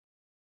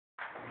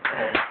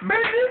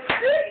Man, this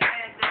shit.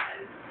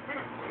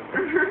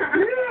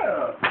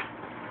 Yeah.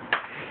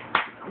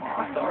 Come on,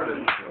 I started.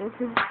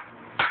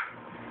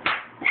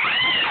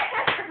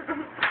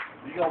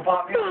 You gonna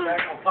pop me in the back?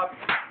 Gonna pop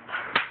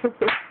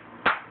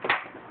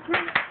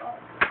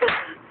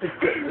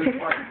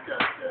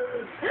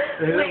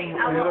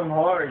Hit him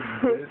hard.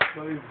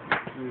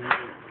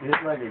 Hit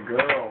like a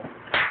girl.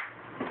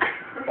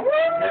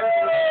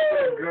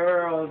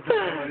 Girl,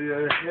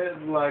 you're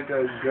hitting like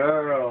a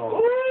girl.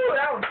 Ooh,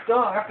 that one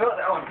stung. I felt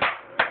that one.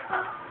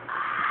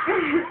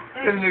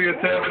 This nigga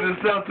tapping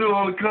himself too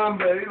on the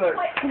comeback. He like,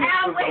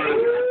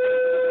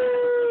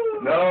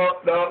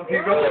 no,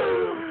 keep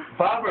going.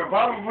 Pop her,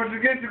 before she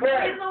gets you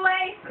back. Get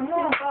away. Come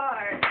on,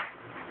 Bart.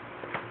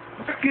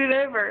 Scoot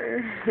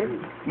over.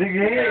 Nigga,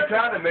 he ain't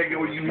trying to make it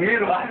when you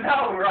hit him. I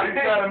know, right? He's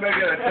trying to make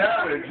it a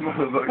challenge,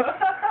 motherfucker.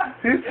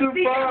 He's too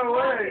far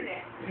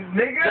away.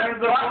 Nigga, that's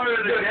the part of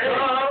the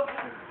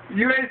game.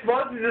 You ain't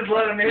supposed to just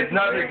let him hit. It's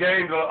not the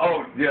game.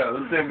 Oh, yeah,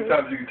 let's see how many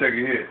times you can take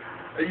a hit.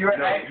 You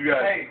ready? No, you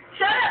got hey,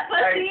 shut up,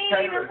 pussy. You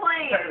ain't even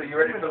playing. Taylor, you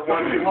ready for the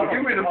one?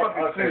 Give me the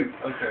fucking suit.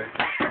 Okay.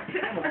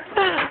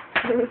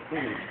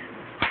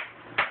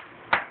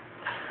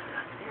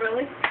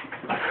 Really?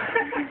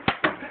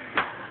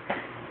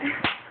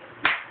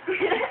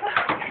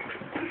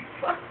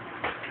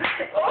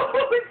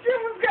 Oh,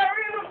 Jim got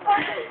me in the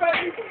fucking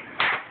face.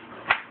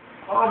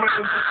 Oh, my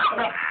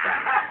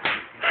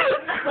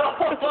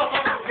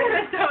God.